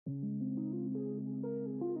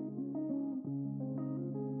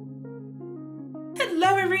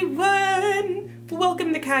everyone!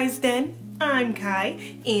 Welcome to Kai's Den. I'm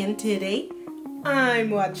Kai, and today I'm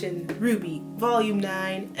watching RWBY Volume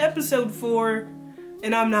 9, Episode 4,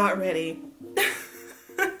 and I'm not ready.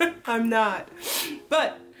 I'm not.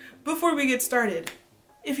 But before we get started,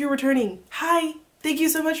 if you're returning, hi! Thank you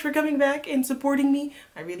so much for coming back and supporting me.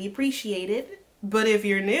 I really appreciate it. But if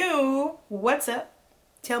you're new, what's up?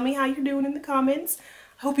 Tell me how you're doing in the comments.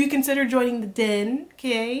 I hope you consider joining the den,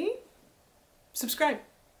 okay? Subscribe.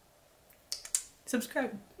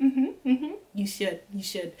 Subscribe. You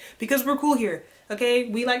should. Because we're cool here, okay?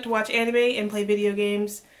 We like to watch anime and play video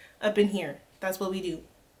games up in here. That's what we do.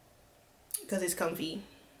 Because it's comfy.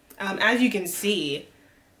 As you can see,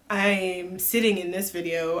 I'm sitting in this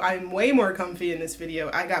video. I'm way more comfy in this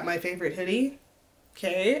video. I got my favorite hoodie.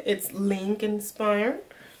 Okay, it's Link inspired.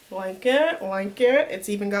 Like it, like it. It's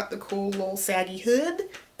even got the cool little saggy hood.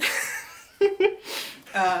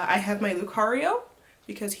 I have my Lucario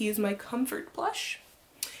because he is my comfort plush.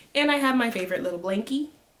 And I have my favorite little blanket.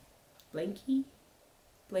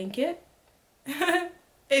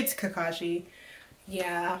 It's Kakashi.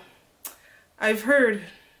 Yeah. I've heard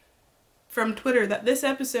from Twitter that this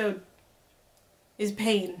episode is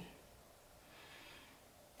pain.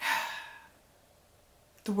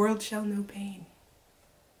 The world shall know pain.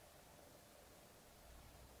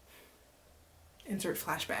 Insert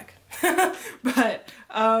flashback. But,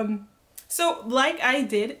 so like I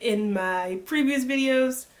did in my previous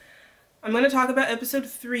videos, I'm going to talk about episode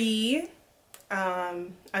 3.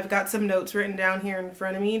 I've got some notes written down here in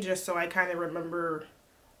front of me just so I kind of remember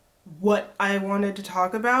what I wanted to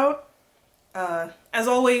talk about. As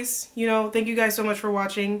always, you know, thank you guys so much for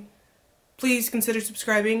watching. Please consider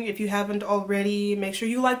subscribing if you haven't already. Make sure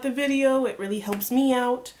you like the video. It really helps me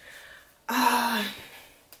out.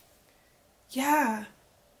 Yeah,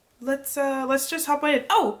 let's just hop right in.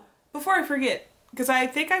 Oh, before I forget, because I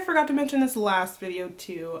think I forgot to mention this last video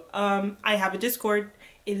too. I have a Discord.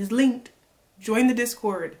 It is linked. Join the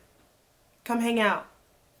Discord. Come hang out.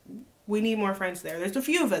 We need more friends there. There's a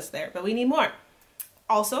few of us there, but we need more.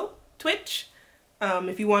 Also, Twitch.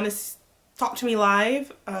 If you want to talk to me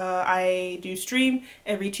live, I do stream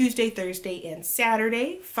every Tuesday, Thursday, and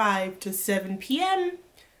Saturday, 5 to 7 p.m.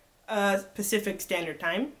 Pacific Standard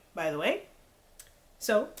Time, by the way.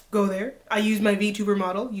 So, go there. I use my VTuber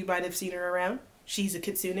model. You might have seen her around. She's a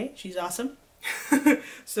Kitsune. She's awesome.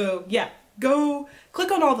 So, yeah. Go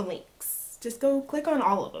click on all the links. Just go click on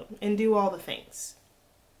all of them and do all the things.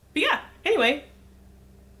 But yeah, anyway.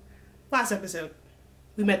 Last episode,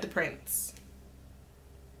 we met the prince.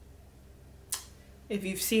 If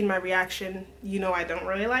you've seen my reaction, you know I don't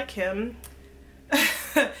really like him.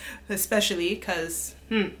 Especially because,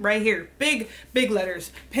 right here, big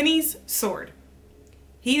letters, Penny's sword.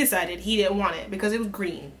 He decided he didn't want it because it was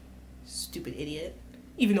green. Stupid idiot.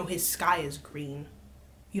 Even though his sky is green.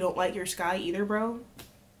 You don't like your sky either, bro?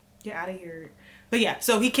 Get out of here. But yeah,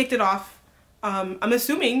 so he kicked it off. I'm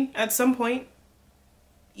assuming at some point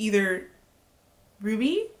either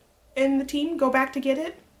RWBY and the team go back to get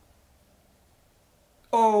it,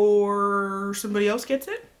 or somebody else gets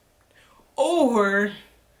it, or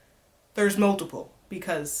there's multiple,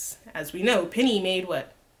 because as we know, Penny made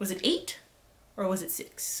what? Was it 8? Or was it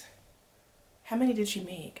 6? How many did she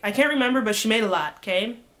make? I can't remember, but she made a lot,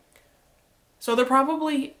 okay? So they're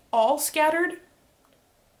probably all scattered,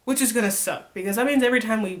 which is gonna suck, because that means every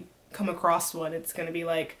time we come across one, it's gonna be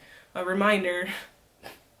like a reminder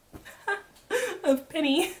of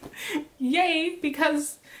Penny. Yay,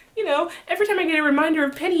 because, you know, every time I get a reminder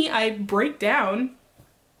of Penny, I break down.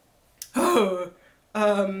 Oh,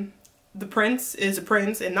 the prince is a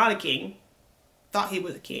prince and not a king. Thought he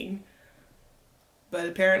was a king. But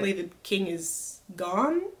apparently the king is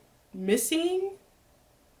gone? Missing?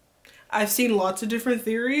 I've seen lots of different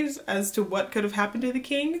theories as to what could have happened to the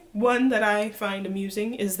king. One that I find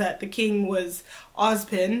amusing is that the king was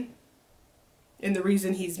Ozpin, and the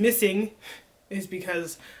reason he's missing is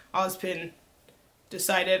because Ozpin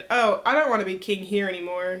decided, oh, I don't want to be king here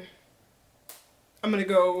anymore. I'm gonna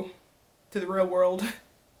go to the real world,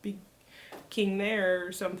 be king there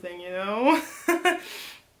or something, you know?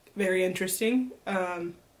 Very interesting.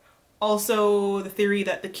 Also, the theory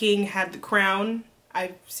that the king had the crown.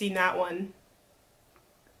 I've seen that one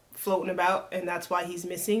floating about, and that's why he's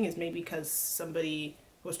missing, is maybe because somebody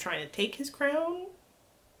was trying to take his crown.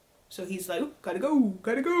 So he's like, oh, gotta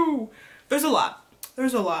go. There's a lot.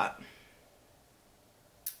 There's a lot.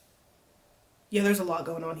 Yeah, there's a lot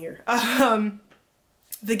going on here.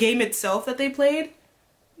 The game itself that they played,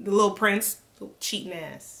 the little prince, little cheating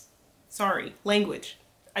ass. Sorry, language.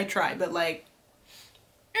 I try, but like,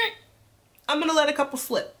 I'm gonna let a couple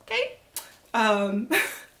slip, okay?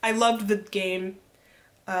 I loved the game,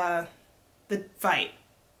 the fight.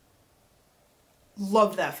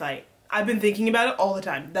 Loved that fight. I've been thinking about it all the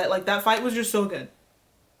time. That fight was just so good.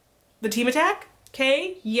 The team attack?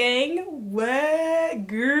 Okay, Yang, what,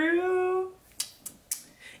 girl?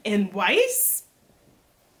 And Weiss?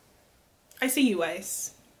 I see you,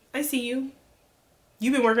 Weiss. I see you.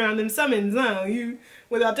 You've been working on them summons, huh? You,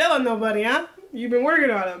 without telling nobody, huh? You've been working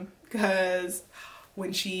on them. Because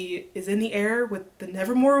when she is in the air with the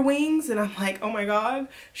Nevermore wings, and I'm like, oh my god,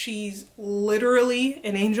 she's literally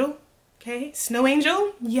an angel. Okay, snow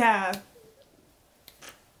angel? Yeah.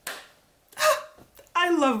 I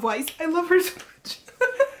love Weiss. I love her so much.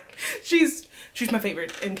 She's my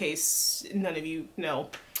favorite, in case none of you know.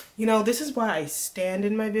 You know, this is why I stand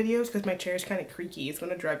in my videos, because my chair is kind of creaky. It's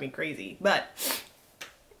going to drive me crazy. But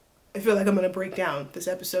I feel like I'm going to break down this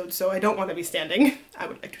episode, so I don't want to be standing. I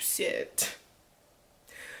would like to sit.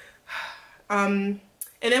 And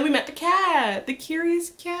then we met the cat, the curious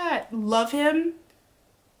cat. Love him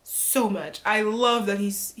so much. I love that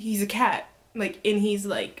he's a cat. Like, and he's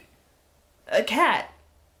like a cat.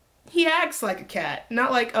 He acts like a cat.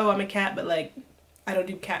 Not like, oh, I'm a cat, but like, I don't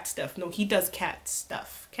do cat stuff. No, he does cat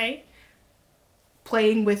stuff, okay?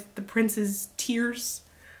 Playing with the prince's tears.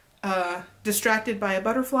 Distracted by a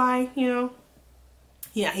butterfly, you know?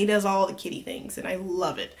 Yeah, he does all the kitty things, and I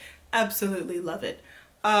love it. Absolutely love it.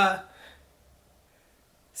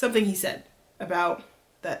 Something he said about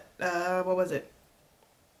that, what was it?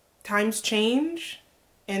 Times change,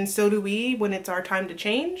 and so do we when it's our time to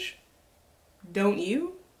change. Don't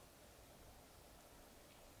you?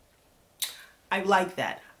 I like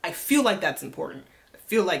that. I feel like that's important. I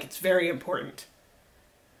feel like it's very important.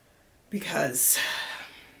 Because,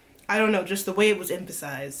 I don't know, just the way it was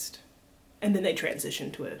emphasized. And then they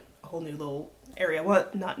transitioned to a whole new little area. Well,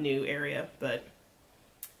 not new area, but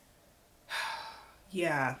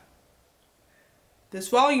yeah. This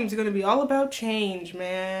volume is going to be all about change,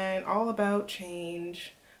 man. All about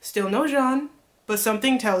change. Still no Jean, but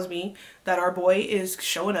something tells me that our boy is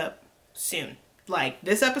showing up soon. Like,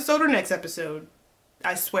 this episode or next episode.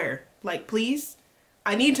 I swear. Like, please.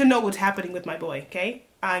 I need to know what's happening with my boy, okay?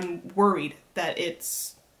 I'm worried that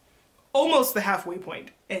it's almost the halfway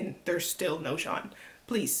point and there's still no Jean.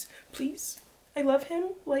 Please. Please. I love him.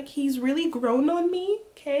 Like, he's really grown on me,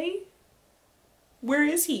 okay? Where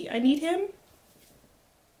is he? I need him.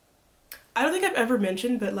 I don't think I've ever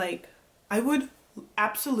mentioned, but like, I would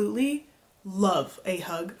absolutely love a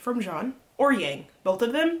hug from Jean or Yang. Both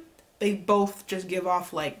of them. They both just give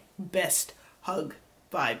off like best hug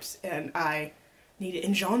vibes, and I need it.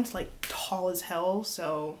 And Jean's like tall as hell,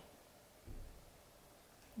 so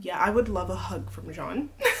yeah, I would love a hug from Jean.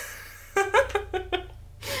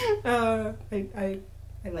 I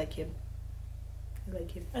like him. I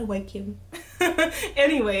like him. I like him.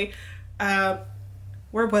 Anyway,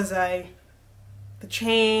 where was I? The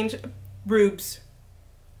change. Rubes.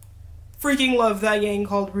 Freaking love that Yang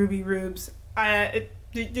called Ruby Rubes.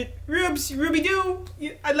 Rubes, Ruby Doo.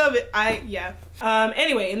 I love it. Yeah.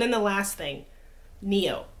 Anyway, and then the last thing.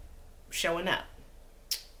 Neo. Showing up.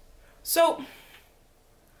 So,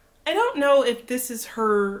 I don't know if this is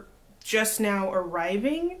her just now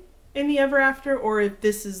arriving in the Ever After, or if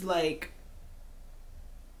this is like...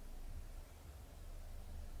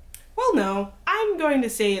 Well, no. I'm going to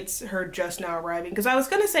say it's her just now arriving, because I was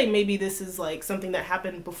going to say maybe this is like something that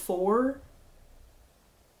happened before,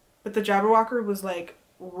 but the Jabberwocker was like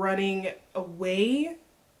running away,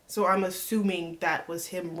 so I'm assuming that was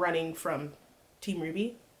him running from Team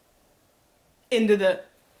RWBY into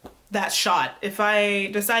that shot. If I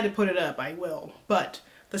decide to put it up, I will, but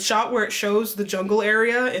the shot where it shows the jungle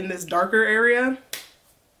area in this darker area.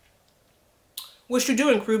 What you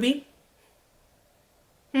doing, RWBY?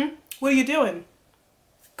 What are you doing?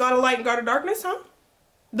 God of light and God of darkness, huh?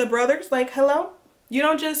 The brothers, like, hello? You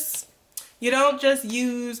don't just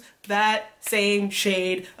use that same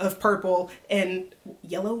shade of purple and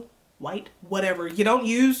yellow, white, whatever. You don't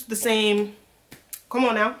use the same. Come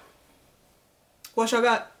on now. What y'all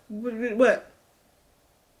got? What?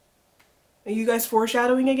 Are you guys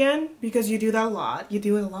foreshadowing again? Because you do that a lot. You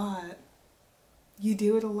do it a lot. You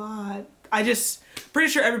do it a lot. Pretty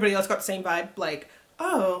sure everybody else got the same vibe. Like,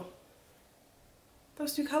 oh,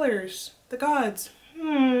 those two colors, the gods.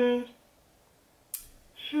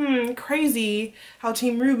 Crazy how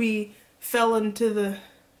Team RWBY fell into the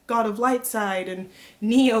God of Light side and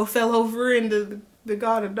Neo fell over into the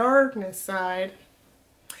God of Darkness side.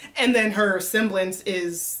 And then her semblance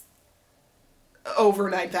is over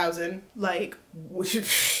 9,000. Like,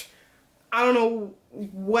 I don't know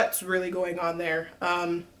what's really going on there.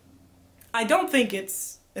 I don't think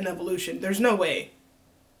it's an evolution. There's no way.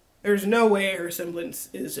 There's no way her semblance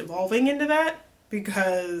is evolving into that,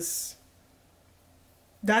 because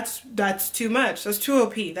that's too much. That's too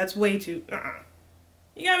OP. That's way too...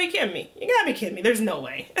 You gotta be kidding me. You gotta be kidding me. There's no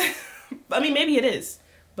way. I mean, maybe it is,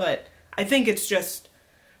 but I think it's just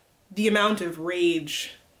the amount of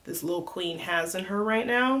rage this little queen has in her right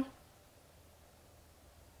now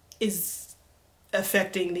is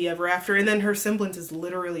affecting the ever after, and then her semblance is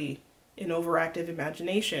literally an overactive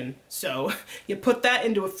imagination. So you put that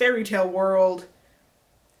into a fairy tale world,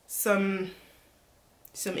 some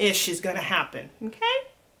ish is gonna happen, okay?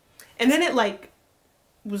 And then it like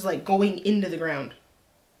was like going into the ground.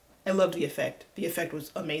 I loved the effect. The effect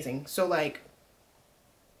was amazing. So like,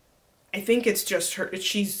 I think it's just her. I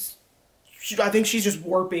think she's just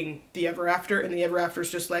warping the ever after, and the ever after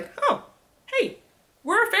is just like, oh, hey,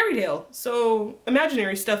 we're a fairy tale, so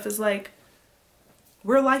imaginary stuff is like,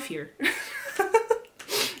 we're alive here.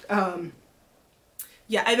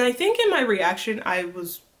 Yeah, and I think in my reaction, I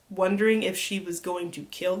was wondering if she was going to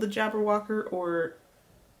kill the Jabberwocker or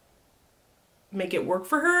make it work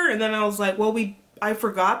for her, and then I was like, well, I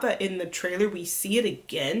forgot that in the trailer we see it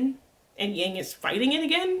again, and Yang is fighting it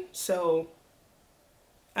again, so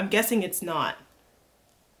I'm guessing it's not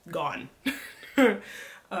gone. A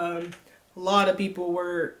lot of people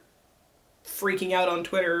were freaking out on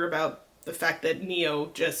Twitter about the fact that Neo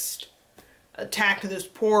just attacked this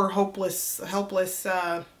poor, helpless, it's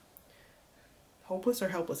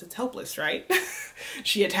helpless, right?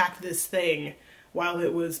 She attacked this thing while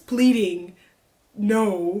it was pleading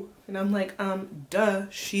no, and I'm like, duh,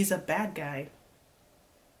 she's a bad guy.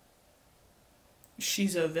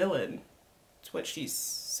 She's a villain. It's what she's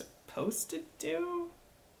supposed to do?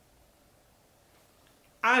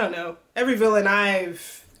 I don't know. Every villain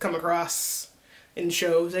I've come across in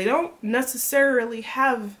shows, they don't necessarily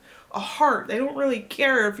have a heart. They don't really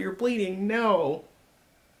care if you're bleeding, no.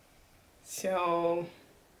 So,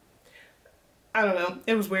 I don't know.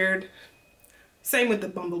 It was weird. Same with the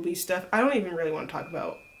Bumblebee stuff. I don't even really want to talk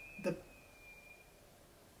about the...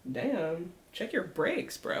 Damn. Check your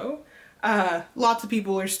brakes, bro. Lots of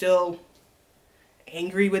people are still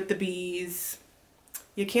angry with the bees.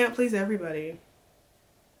 You can't please everybody.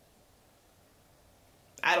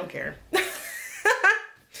 I don't care.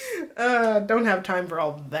 Don't have time for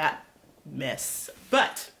all that mess.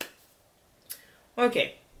 But,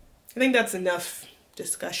 okay. I think that's enough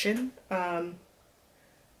discussion. I'm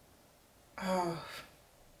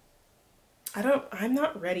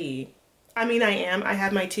not ready. I mean, I am. I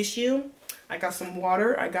have my tissue. I got some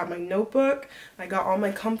water. I got my notebook. I got all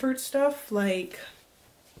my comfort stuff. Like,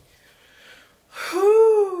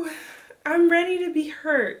 whew, I'm ready to be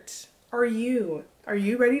hurt. Are you? Are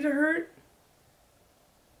you ready to hurt?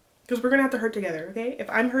 Because we're gonna have to hurt together, okay? If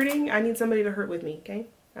I'm hurting, I need somebody to hurt with me, okay?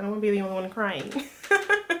 I don't want to be the only one crying.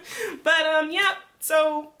 But, yeah.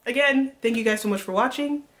 So, again, thank you guys so much for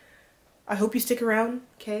watching. I hope you stick around,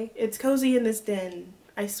 okay? It's cozy in this den.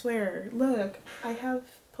 I swear. Look, I have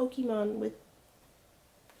Pokemon with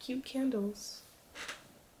cute candles.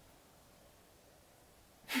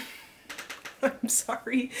 I'm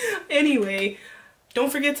sorry. Anyway,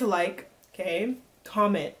 don't forget to like, okay?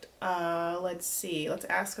 Comment. Let's see. Let's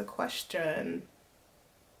ask a question.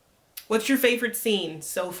 What's your favorite scene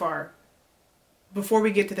so far? Before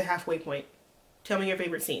we get to the halfway point, tell me your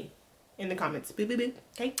favorite scene in the comments. Boop, boop, boop.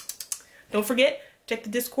 Okay? Don't forget, check the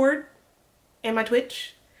Discord and my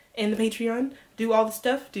Twitch and the Patreon. Do all the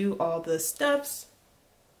stuff. Do all the stuffs.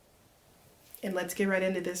 And let's get right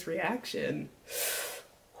into this reaction.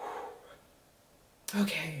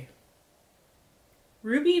 Okay.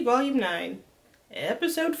 RWBY Volume 9,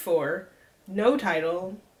 Episode 4. No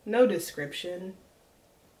title, no description.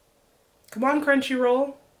 Come on,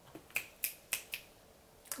 Crunchyroll.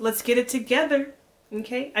 Let's get it together.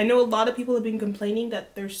 Okay? I know a lot of people have been complaining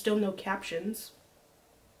that there's still no captions.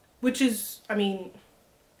 Which is, I mean,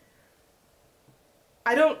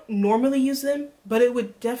 I don't normally use them, but it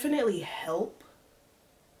would definitely help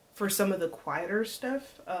for some of the quieter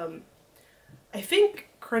stuff. I think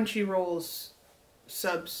Crunchyroll's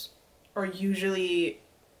subs are usually,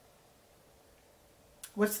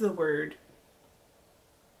 what's the word?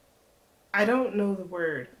 I don't know the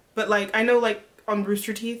word, but like, I know like on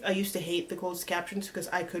Rooster Teeth, I used to hate the closed captions because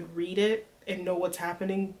I could read it and know what's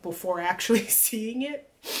happening before actually seeing it.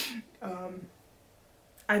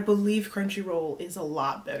 I believe Crunchyroll is a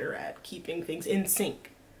lot better at keeping things in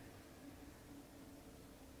sync.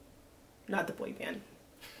 Not the boy band.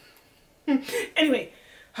 Anyway,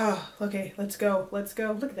 okay, let's go. Let's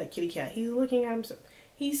go. Look at that kitty cat. He's looking at himself.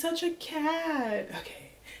 He's such a cat.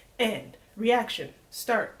 Okay, and reaction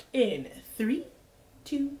start in 3,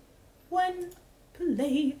 2, 1,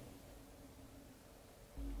 play.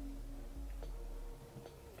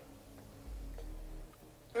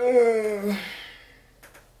 Oh,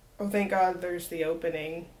 thank God there's the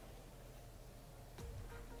opening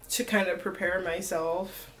to kind of prepare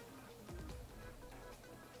myself.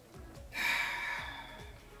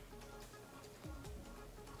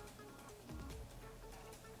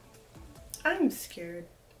 I'm scared.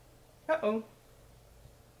 Uh-oh.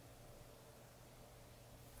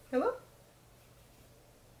 Hello?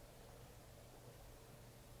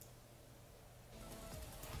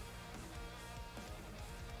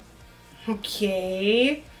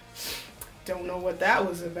 Okay. Don't know what that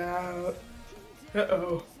was about.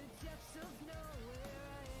 Uh-oh.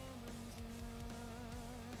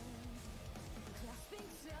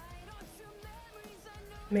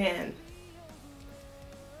 Man.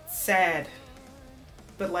 Sad.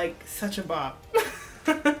 But like such a bop.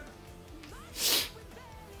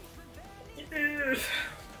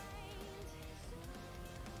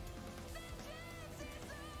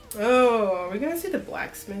 Oh, are we gonna see the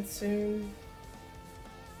blacksmith soon?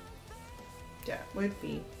 That would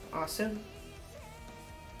be awesome.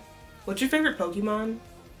 What's your favorite Pokemon?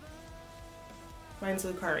 Mine's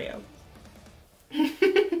Lucario.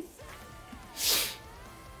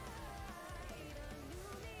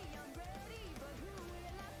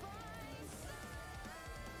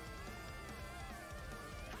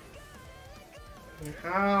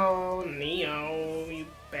 Oh, Neo, you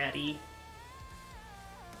baddie.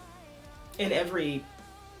 In every,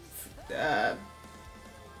 I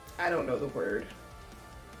don't know the word.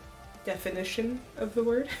 Definition of the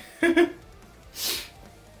word.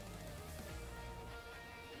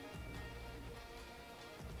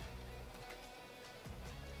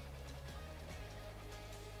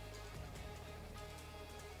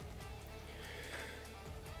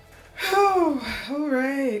 Oh, all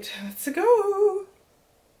right, let's go.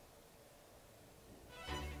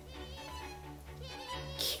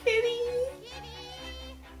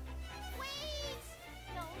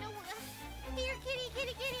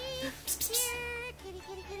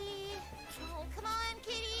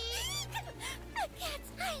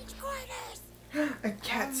 A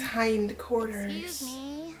cat's hind quarters. Excuse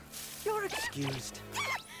me. You're excused.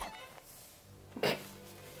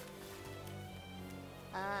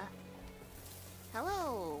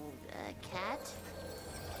 Hello, cat.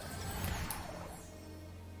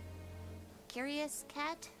 Curious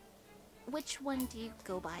cat? Which one do you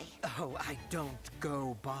go by? Oh, I don't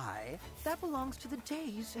go by. That belongs to the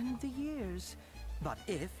days and the years. But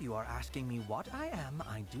if you are asking me what I am,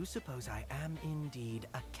 I do suppose I am indeed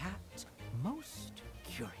a cat. Most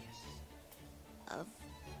curious. Of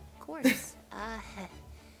course.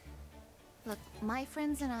 Look, my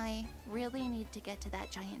friends and I really need to get to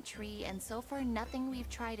that giant tree, and so far nothing we've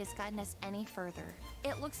tried has gotten us any further.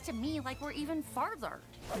 It looks to me like we're even farther.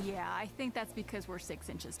 Yeah, I think that's because we're 6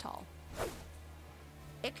 inches tall.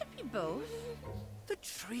 It could be both. The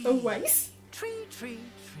tree. Oh, Weiss? Tree, tree,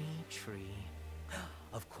 tree, tree.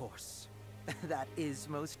 Of course. That is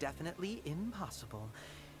most definitely impossible.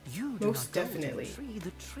 You do Most not go definitely. to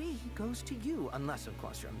the tree goes to you, unless of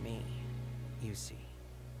course you're me. You see.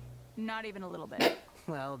 Not even a little bit.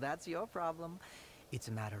 Well, that's your problem. It's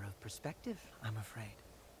a matter of perspective, I'm afraid.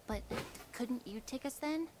 But couldn't you take us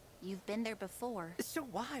then? You've been there before. So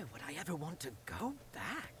why would I ever want to go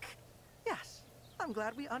back? Yes, I'm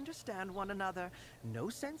glad we understand one another. No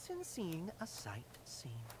sense in seeing a sight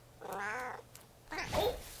seen.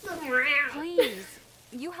 Please.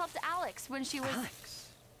 You helped Alex when she was... Alex?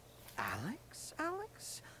 Alex?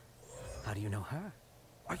 Alex? How do you know her?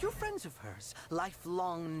 Are you friends of hers?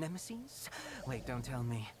 Lifelong nemesis? Wait, don't tell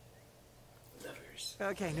me. Lovers.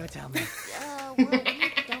 Okay, no, tell me. Well,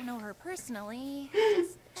 we don't know her personally.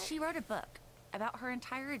 Just, she wrote a book about her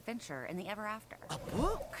entire adventure in the ever after. A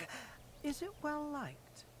book? Is it well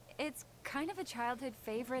liked? It's kind of a childhood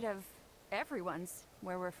favorite of everyone's,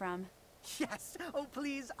 where we're from. Yes. Oh,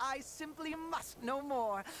 please, I simply must know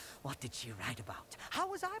more. What did she write about? How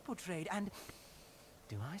was I portrayed? And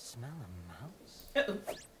do I smell a mouse? Uh-oh.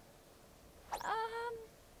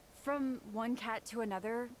 From one cat to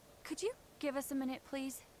another, could you give us a minute,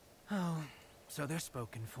 please? Oh, so they're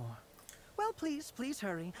spoken for. Well, please, please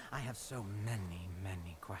hurry. I have so many,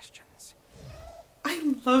 many questions.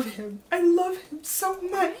 I love him. I love him so Are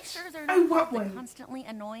you much. sure they're I not want the one. constantly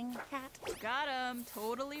annoying cat? Got him.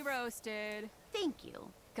 Totally roasted. Thank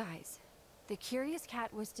you. Guys, the curious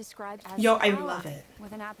cat was described as Yo, an I ally love it.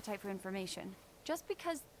 with an appetite for information. Just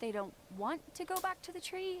because they don't want to go back to the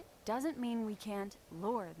tree doesn't mean we can't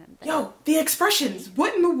lure them there. Yo, the expressions.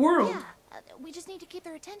 What in the world? Yeah, we just need to keep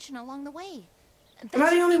their attention along the way. Am I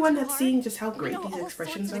the only one too that's hard. seeing just how You great know, these all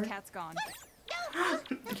expressions sorts are? of the cat's gone.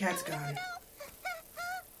 The cat's gone.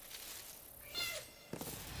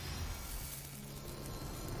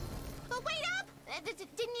 But wait up!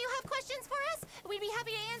 Didn't you have questions for us? We'd be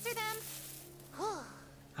happy to answer them.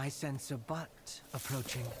 I sense a butt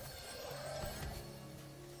approaching.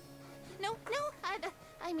 No,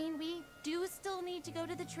 I mean, we do still need to go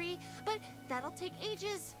to the tree, but that'll take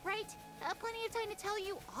ages, right? Plenty of time to tell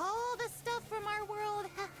you all the stuff from our world.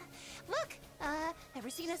 Look, ever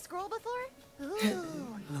seen a scroll before?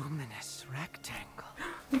 Ooh. Luminous rectangle.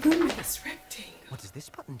 Luminous rectangle. What does this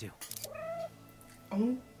button do?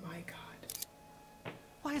 Oh my god.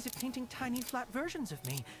 Why is it painting tiny flat versions of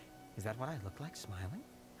me? Is that what I look like smiling?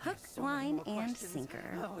 Hook, So many line, more and questions. sinker.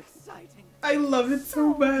 How exciting. I love it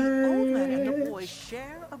so The old man and the much. boy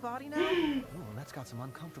share a body now? Oh, that's got some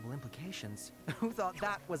uncomfortable implications. Who thought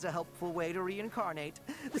that was a helpful way to reincarnate?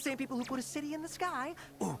 The same people who put a city in the sky?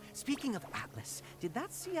 Oh, speaking of Atlas, did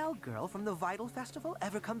that CL girl from the Vital Festival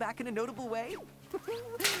ever come back in a notable way?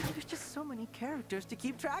 There's just so many characters to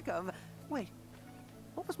keep track of. Wait,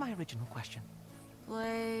 what was my original question?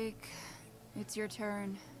 Blake, it's your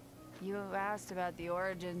turn. You asked about the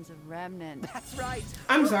origins of Remnant. That's right.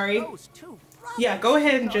 I'm sorry. Those two brothers. Yeah, go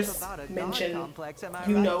ahead and Talk just about a god mention complex, am I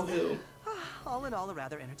you right? know who. All in all, a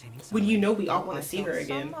rather entertaining When you know we all Though want I to see felt her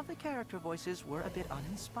again. Some of the character voices were a bit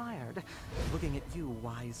uninspired. Looking at you,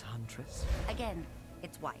 wise huntress. Again,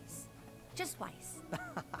 it's wise. Just wise.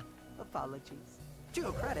 Apologies. To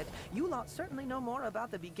your credit, you lot certainly know more about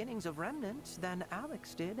the beginnings of Remnant than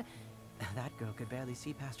Alex did. That girl could barely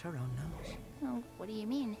see past her own nose. Oh, what do you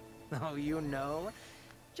mean? Oh, you know.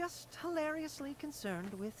 Just hilariously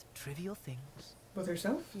concerned with trivial things. With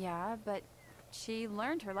herself? Yeah, but she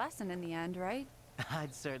learned her lesson in the end, right?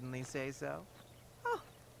 I'd certainly say so. Oh,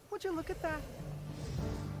 would you look at that?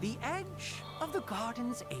 The edge of the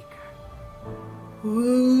garden's acre.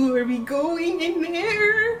 Ooh, are we going in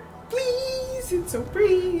there? Please, it's so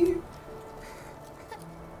pretty.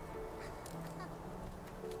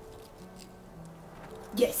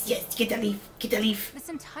 Yes, yes, get the leaf, get the leaf. This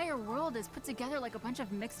entire world is put together like a bunch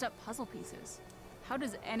of mixed up puzzle pieces. How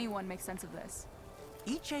does anyone make sense of this?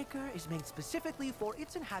 Each acre is made specifically for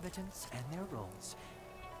its inhabitants and their roles.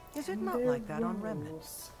 Is it not like that on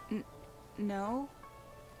Remnant? No?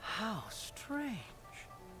 How strange.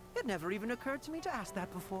 It never even occurred to me to ask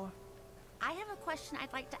that before. I have a question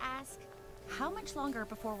I'd like to ask. How much longer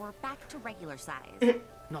before we're back to regular size?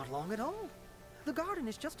 Not long at all. The garden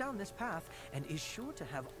is just down this path and is sure to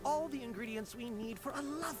have all the ingredients we need for a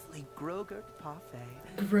lovely Grogurt parfait.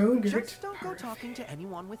 Grogurt Just don't go parfait. talking to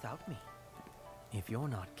anyone without me. If you're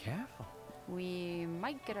not careful. We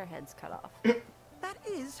might get our heads cut off. That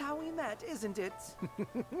is how we met, isn't it?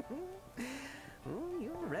 Oh,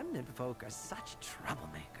 you Remnant folk are such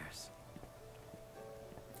troublemakers.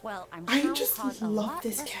 Well, I'm I sure we'll just cause a love lot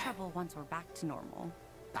this less cat. trouble once we're back to normal.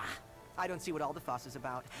 Bah, I don't see what all the fuss is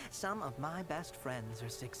about. Some of my best friends are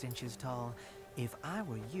 6 inches tall. If I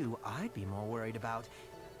were you, I'd be more worried about...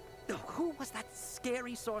 Oh, who was that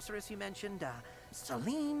scary sorceress you mentioned?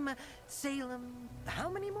 Salim? Salem? How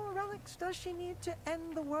many more relics does she need to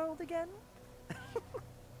end the world again?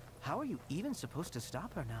 How are you even supposed to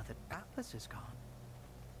stop her now that Atlas is gone?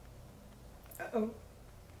 Uh-oh.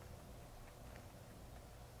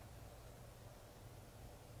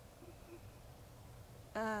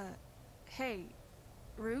 Hey,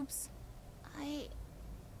 Rubes?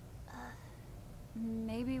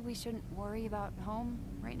 Maybe we shouldn't worry about home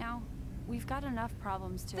right now. We've got enough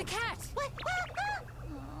problems to... The cat! What?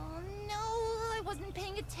 Oh no, I wasn't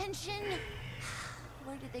paying attention.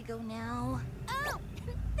 Where did they go now? Oh,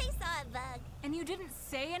 they saw a bug. And you didn't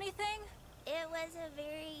say anything? It was a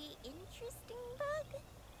very interesting bug.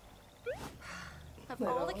 Of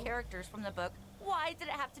all the Well. characters from the book, why did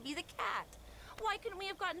it have to be the cat? Why couldn't we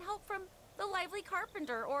have gotten help from the lively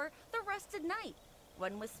carpenter or the rested knight?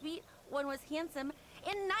 One was sweet, one was handsome,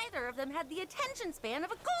 and neither of them had the attention span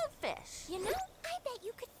of a goldfish. You know, I bet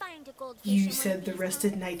you could find a goldfish. You in one said of the these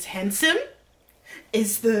rested books. knight's handsome?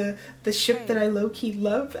 Is the ship that I low-key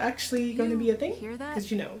love actually going to be a thing? Hear that? Because,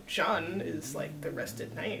 you know, Jean is like the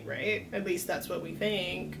rested knight, right? At least that's what we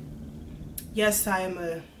think. Yes, I am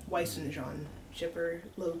a Weiss and Jean shipper,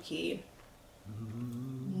 low-key.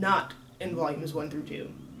 Not in volumes 1 through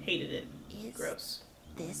 2. Hated it. Is Gross.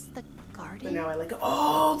 this the But garden? now I like it.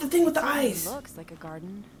 Oh, the thing with the eyes! Looks like a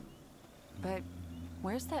garden. But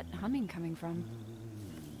where's that humming coming from?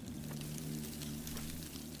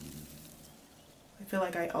 I feel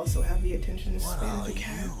like I also have the attention span of the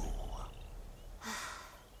cat.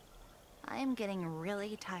 I am getting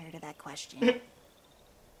really tired of that question.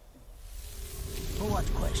 What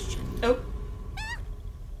question? Oh.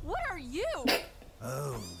 What are you?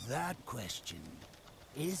 Oh, that question.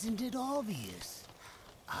 Isn't it obvious?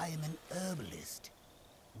 I am an herbalist.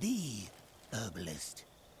 The herbalist.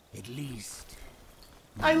 At least.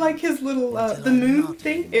 I like his little, Until the I'm moon not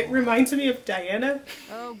thing. anymore. It reminds me of Diana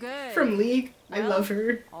Oh, good. from League. I Well, love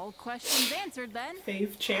her. All questions answered then.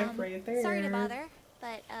 Fave champ right there. Sorry to bother,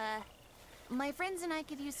 but, my friends and I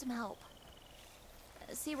could use some help.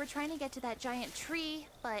 See, we're trying to get to that giant tree,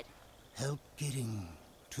 but... Help getting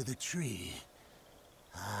to the tree.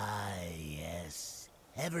 Ah, yes.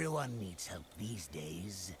 Everyone needs help these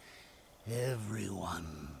days.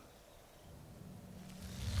 Everyone.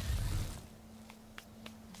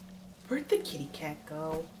 Where'd the kitty cat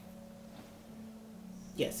go?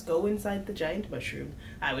 Yes, go inside the giant mushroom.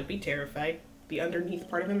 I would be terrified. The underneath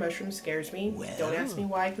part of a mushroom scares me. Well, don't ask me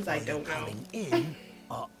why, because I don't know. Coming in,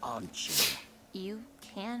 or aren't you? You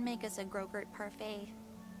can make us a Grogurt parfait,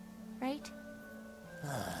 right?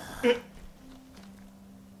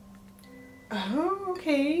 Oh,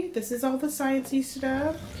 okay. This is all the sciencey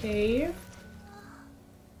stuff. Okay.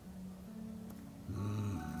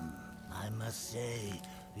 I must say,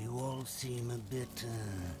 you all seem a bit,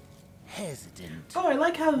 hesitant. Oh, I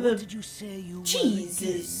like how What the did you say you cheese were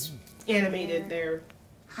is animated there.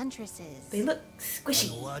 Huntresses. They look again?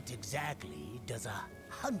 squishy. And what exactly does a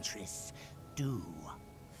huntress do?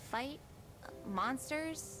 Fight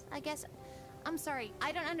monsters, I guess. I'm sorry,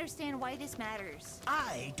 I don't understand why this matters.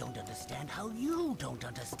 I don't understand how you don't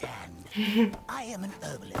understand. I am an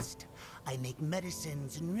herbalist. I make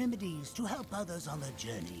medicines and remedies to help others on their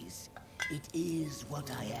journeys. It is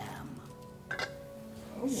what I am.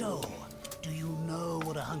 Oh. So, do you know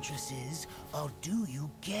what a huntress is, or do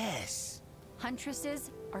you guess?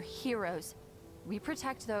 Huntresses are heroes. We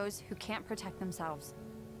protect those who can't protect themselves.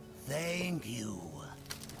 Thank you.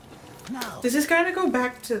 Now, Does this kind of go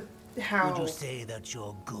back to how would you say that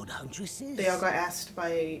you're good huntresses? they all got asked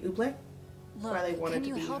by Uble? Look, Why they wanted can to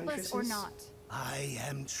you be help us or huntresses? not? I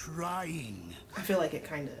am trying. I feel like it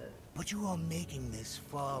kind of... But you are making this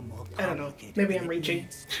far more I don't know. complicated Maybe than I'm it reaching.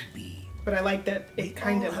 needs to be. But I like that We it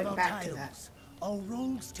kind all of have went our back to that. titles, our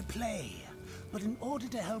roles to play. But in order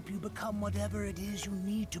to help you become whatever it is you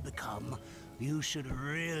need to become, you should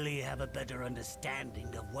really have a better understanding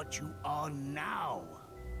of what you are now.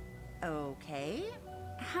 Okay.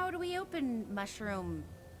 How do we open mushroom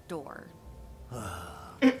door?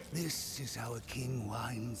 This is how a king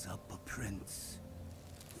winds up a prince.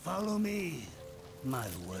 Follow me. My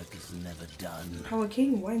work is never done. How a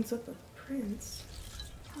king winds up a prince.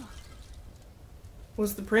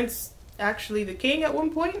 Was the prince actually the king at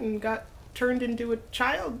one point and got turned into a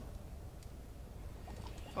child?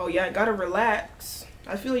 Oh yeah, gotta relax.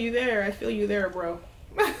 I feel you there. I feel you there, bro.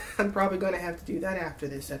 I'm probably gonna have to do that after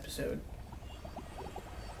this episode.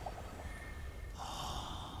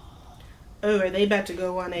 Oh, are they about to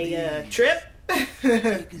go on a trip?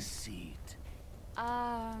 Take a seat.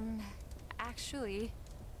 Actually,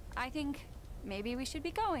 I think maybe we should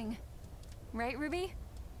be going. Right, Ruby?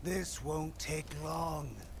 This won't take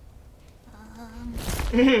long.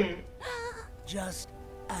 Just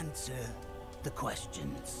answer the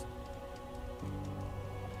questions.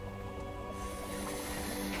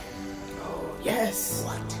 Oh, yes.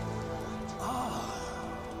 What are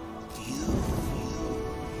you?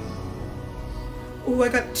 Oh, I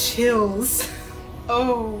got chills.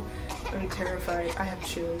 Oh, I'm terrified. I have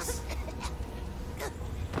chills.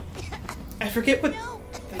 I forget what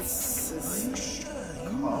this is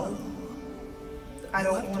called. I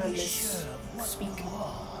don't want to misspeak.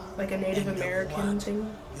 Like a Native American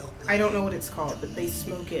thing. I don't know what it's called, but they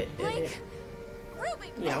smoke it and it,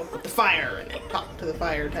 you know, with the fire and it talk to the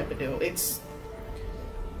fire type of deal. It's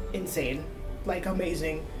insane. Like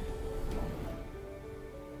amazing.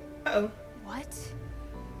 Uh-oh. What?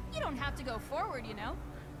 You don't have to go forward, you know.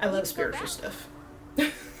 I love You can go spiritual back. stuff.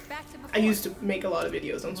 Back to before. I used to make a lot of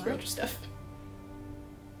videos on spiritual stuff.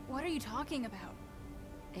 What are you talking about?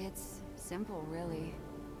 It's simple, really.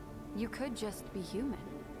 You could just be human.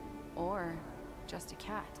 Or just a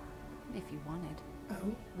cat, if you wanted.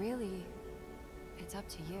 Oh. Really, it's up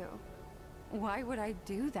to you. Why would I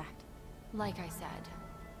do that? Like I said,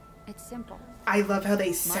 it's simple. I love how they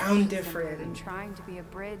Much sound simpler than different. trying to be a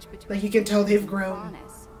bridge between Like you can tell they've and grown.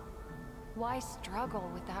 fairness. Why struggle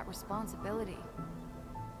with that responsibility?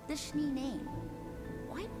 The Schnee name.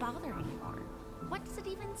 Why bother anymore? What does it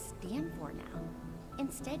even stand for now?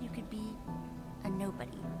 Instead, you could be a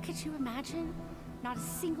nobody. Could you imagine? Not a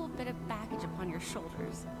single bit of baggage upon your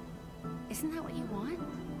shoulders. Isn't that what you want?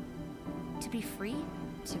 To be free?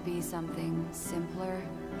 To be something simpler?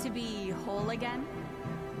 To be whole again?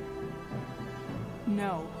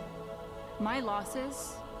 No. My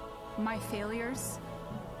losses, my failures,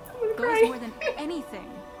 I'm gonna those cry. more than anything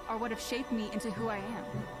are what have shaped me into who I am.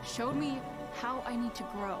 Showed me how I need to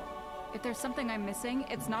grow. If there's something I'm missing,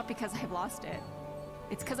 it's not because I've lost it.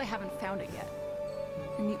 It's because I haven't found it yet.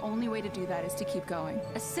 And the only way to do that is to keep going.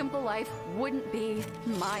 A simple life wouldn't be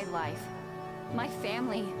my life. My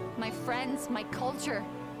family, my friends, my culture.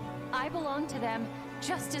 I belong to them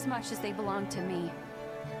just as much as they belong to me.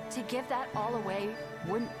 To give that all away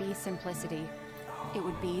wouldn't be simplicity. It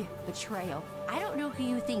would be betrayal. I don't know who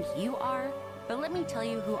you think you are, but let me tell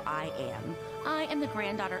you who I am. I am the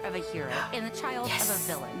granddaughter of a hero and the child of a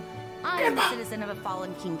villain. I am a citizen of a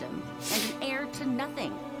fallen kingdom and an heir to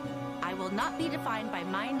nothing. I will not be defined by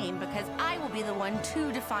my name because I will be the one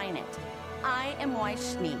to define it. I am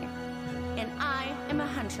Schnee, and I am a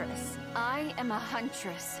huntress. I am a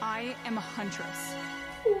huntress. I am a huntress.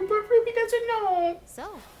 Oh, but Ruby doesn't know.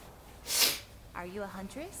 So, are you a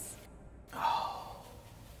huntress? Oh.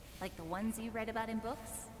 Like the ones you read about in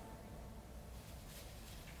books?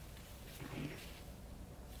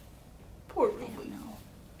 Poor I don't Ruby. know.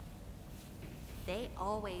 They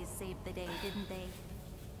always saved the day, didn't they?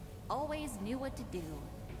 Always knew what to do.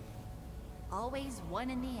 Always won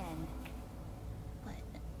in the end.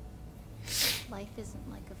 But life isn't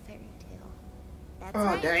like a fairy tale. That's Oh,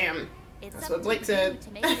 right. damn. It's That's up what to Blake you said.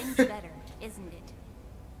 to make things better, isn't it?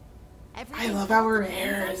 I Everything love how her depends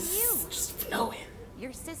hair on is you. just flowing.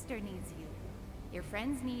 Your sister needs you. Your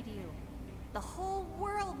friends need you. The whole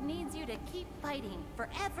world needs you to keep fighting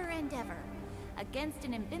forever and ever against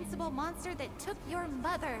an invincible monster that took your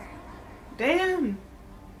mother. Damn.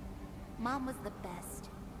 Mom was the best.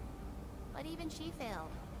 But even she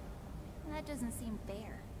failed. That doesn't seem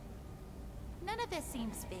fair. None of this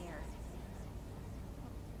seems fair.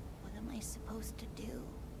 What am I supposed to do?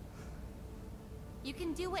 You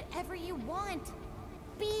can do whatever you want.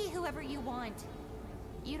 Be whoever you want.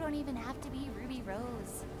 You don't even have to be Ruby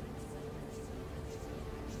Rose.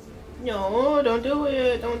 No, don't do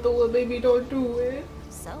it. Don't do it, baby. Don't do it.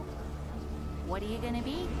 So, what are you gonna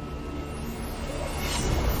be?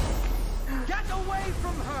 Get away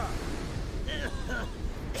from her!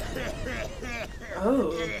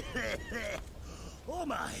 Oh. Oh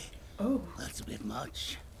my, Oh. that's a bit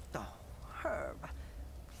much. Oh, Herb,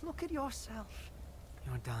 look at yourself.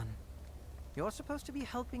 You're done. You're supposed to be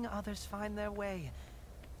helping others find their way,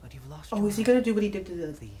 but you've lost Oh, your is he way. gonna do what he did to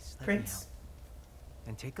the Please, let me prince? help.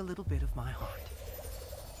 And take a little bit of my heart.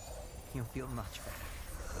 You'll feel much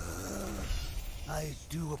better. I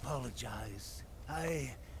do apologize.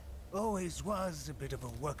 I always was a bit of a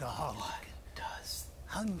workaholic. What does?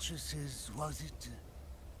 Huntresses, was it?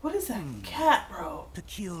 What is that cat, bro?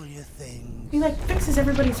 Peculiar thing. He like fixes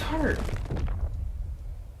everybody's heart.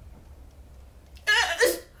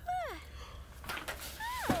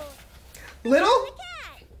 Little?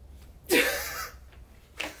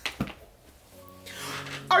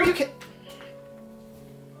 Are you kidding?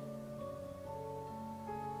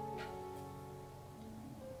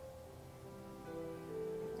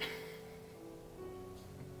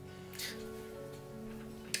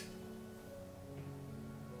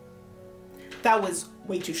 That was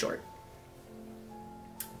way too short.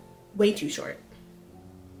 Way too short.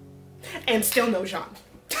 And still no Sean.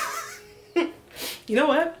 You know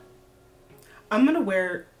what? I'm gonna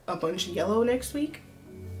wear a bunch of yellow next week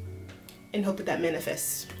and hope that that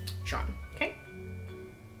manifests Sean, okay?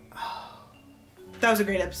 Oh, that was a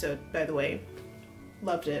great episode, by the way.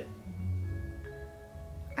 Loved it.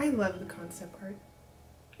 I love the concept art.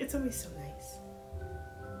 It's always so nice.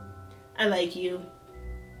 I like you.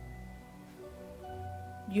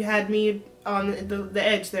 You had me on the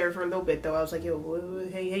edge there for a little bit, though. I was like, yo,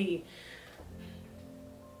 hey, hey.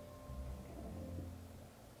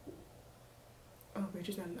 Oh,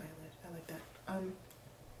 Bridget's not an eyelid. I like that.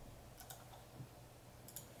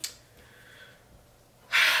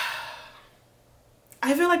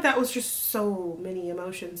 I feel like that was just so many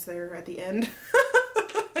emotions there at the end.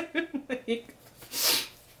 Like,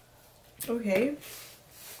 okay.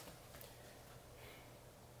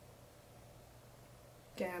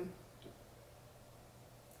 Damn.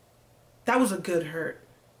 That was a good hurt.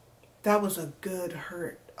 That was a good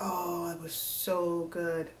hurt. Oh, it was so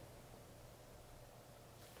good.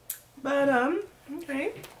 But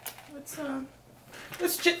okay. Let's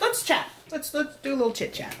chat. Let's do a little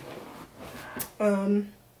chit chat.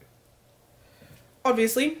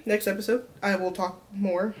 Obviously, next episode I will talk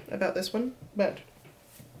more about this one, but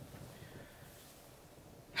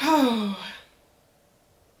oh.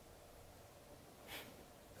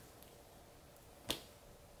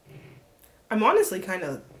 I'm honestly kind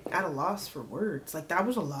of at a loss for words. Like, that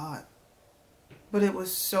was a lot. but it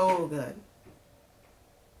was so good.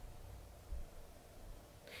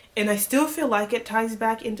 And I still feel like it ties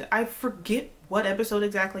back into, I forget what episode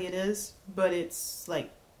exactly it is, but it's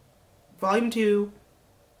like volume 2.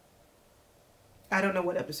 I don't know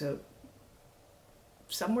what episode.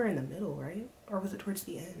 Somewhere in the middle, right? Or was it towards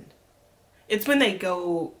the end? It's when they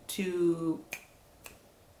go to...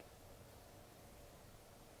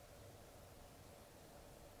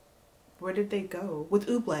 Where did they go? With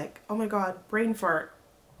Oobleck. Oh my god, brain fart.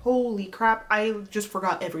 Holy crap, I just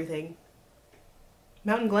forgot everything.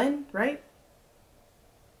 Mountain Glen, right?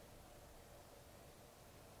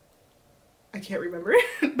 I can't remember.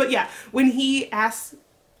 But yeah, when he asks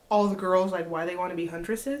all the girls like why they want to be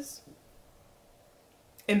huntresses,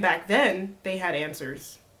 and back then they had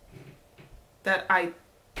answers that I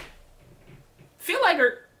feel like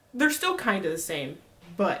they're still kind of the same,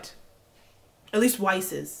 but at least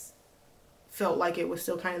Weiss's felt like it was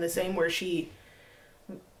still kind of the same, where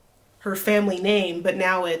her family name, but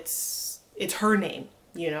now it's her name,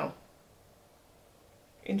 you know,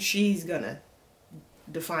 and she's gonna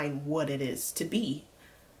define what it is to be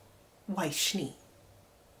Weiss-Schnee,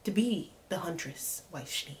 to be the huntress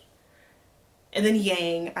Weiss-Schnee. And then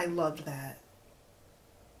Yang, I loved that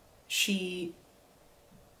she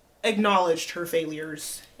acknowledged her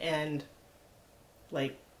failures, and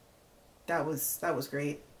like that was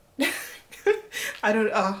great. I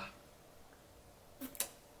don't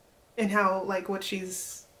and how like what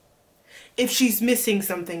if she's missing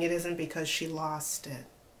something, it isn't because she lost it,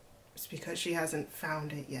 it's because she hasn't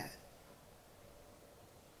found it yet.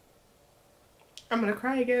 I'm gonna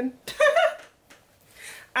cry again.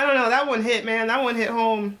 I don't know, that one hit, man. That one hit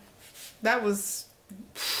home. That was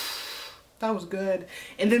good.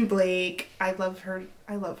 And then Blake, I love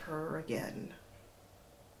her again.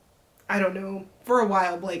 I don't know, for a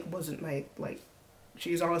while Blake wasn't my, like,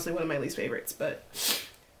 she's honestly one of my least favorites, but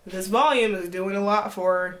this volume is doing a lot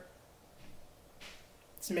for her.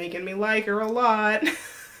 It's making me like her a lot.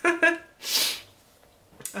 I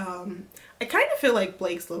kind of feel like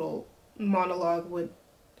Blake's little monologue would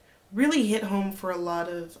really hit home for a lot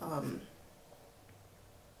of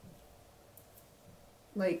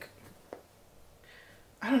like,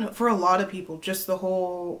 I don't know, for a lot of people, just the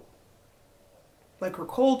whole, like, her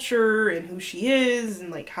culture and who she is,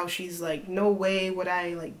 and like how she's like, no way would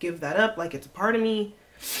I like give that up, like it's a part of me.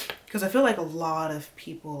 Because I feel like a lot of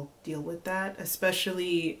people deal with that,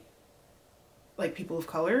 especially like people of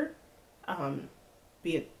color,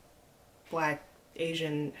 be it Black,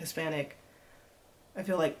 Asian, Hispanic. I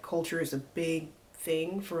feel like culture is a big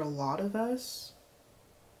thing for a lot of us.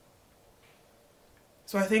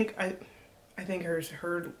 So I think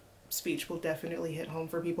her speech will definitely hit home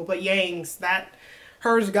for people. But Yang's,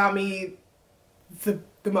 hers got me the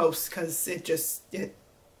most, because it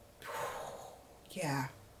yeah.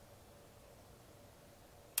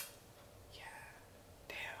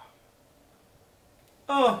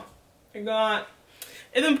 Oh my god.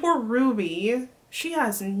 And then poor Ruby, she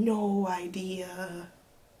has no idea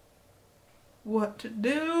what to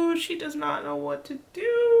do. She does not know what to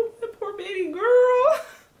do. The poor baby girl.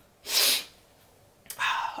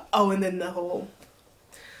 Oh, and then the whole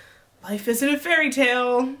life isn't a fairy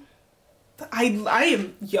tale. I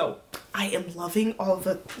am loving all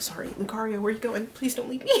the, sorry, Lucario, where are you going? Please don't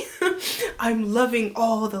leave me. I'm loving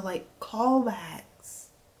all the like callbacks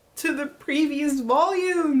to the previous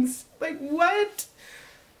volumes. Like, what?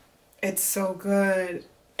 It's so good.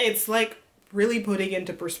 It's like really putting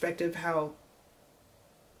into perspective how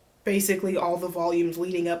basically all the volumes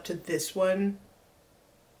leading up to this one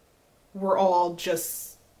were all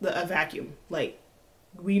just a vacuum. Like,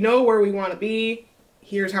 we know where we want to be.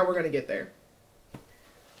 Here's how we're going to get there.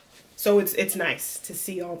 So it's nice to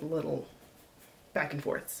see all the little back and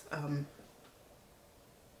forths.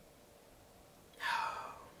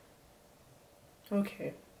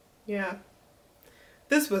 Okay. Yeah.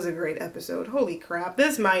 This was a great episode. Holy crap.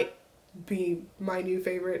 This might be my new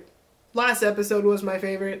favorite. Last episode was my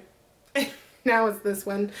favorite. Now it's this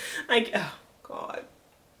one. Like, oh god.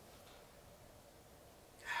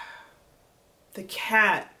 The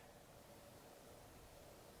cat.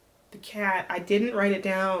 The cat. I didn't write it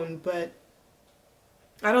down, but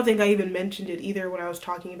I don't think I even mentioned it either when I was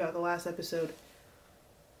talking about the last episode.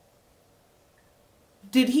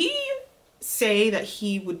 Did he say that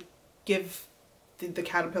he would give the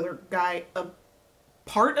caterpillar guy a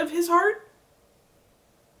part of his heart?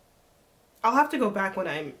 I'll have to go back when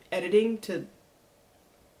I'm editing to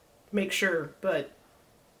make sure, but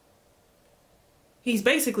he's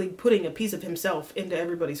basically putting a piece of himself into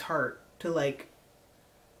everybody's heart to, like,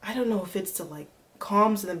 I don't know if it's to like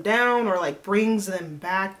calms them down or like brings them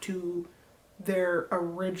back to their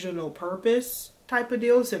original purpose type of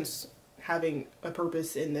deal, since having a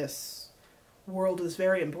purpose in this world is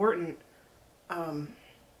very important.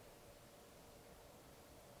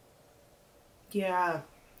 Yeah,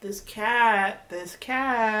 this cat,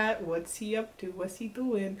 what's he up to? What's he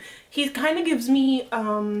doing? He kind of gives me,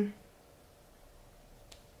 I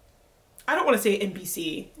don't want to say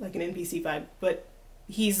NPC, like an NPC vibe, but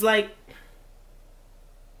he's like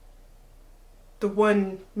the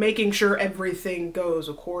one making sure everything goes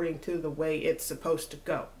according to the way it's supposed to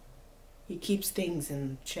go. He keeps things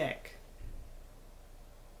in check.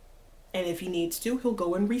 And if he needs to, he'll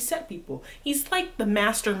go and reset people. He's like the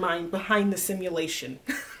mastermind behind the simulation.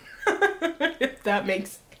 If that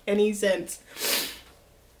makes any sense.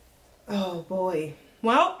 Oh boy.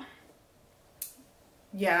 Well,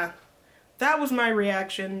 yeah. That was my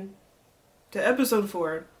reaction to episode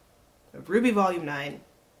 4 of RWBY Volume 9.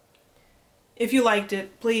 If you liked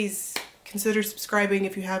it, please consider subscribing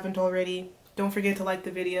if you haven't already. Don't forget to like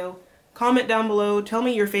the video. Comment down below. Tell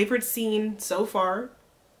me your favorite scene so far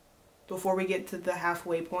before we get to the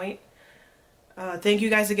halfway point. Thank you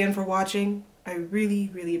guys again for watching. I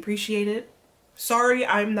really, really appreciate it. Sorry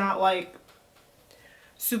I'm not like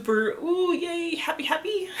super, ooh, yay, happy,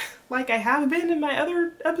 happy, like I have been in my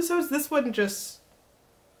other episodes. This one just,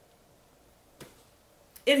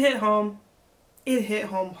 it hit home. It hit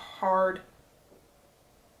home hard.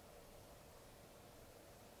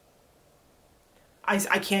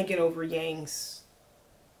 I can't get over Yang's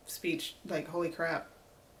speech. Like, holy crap.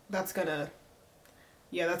 That's gonna,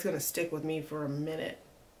 yeah, that's gonna stick with me for a minute.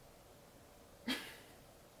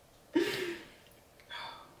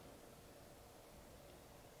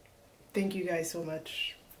 Thank you guys so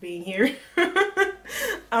much for being here.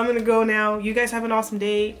 I'm gonna go now. You guys have an awesome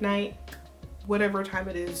day, night, whatever time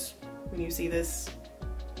it is when you see this.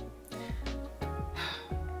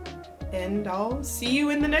 And I'll see you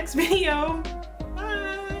in the next video.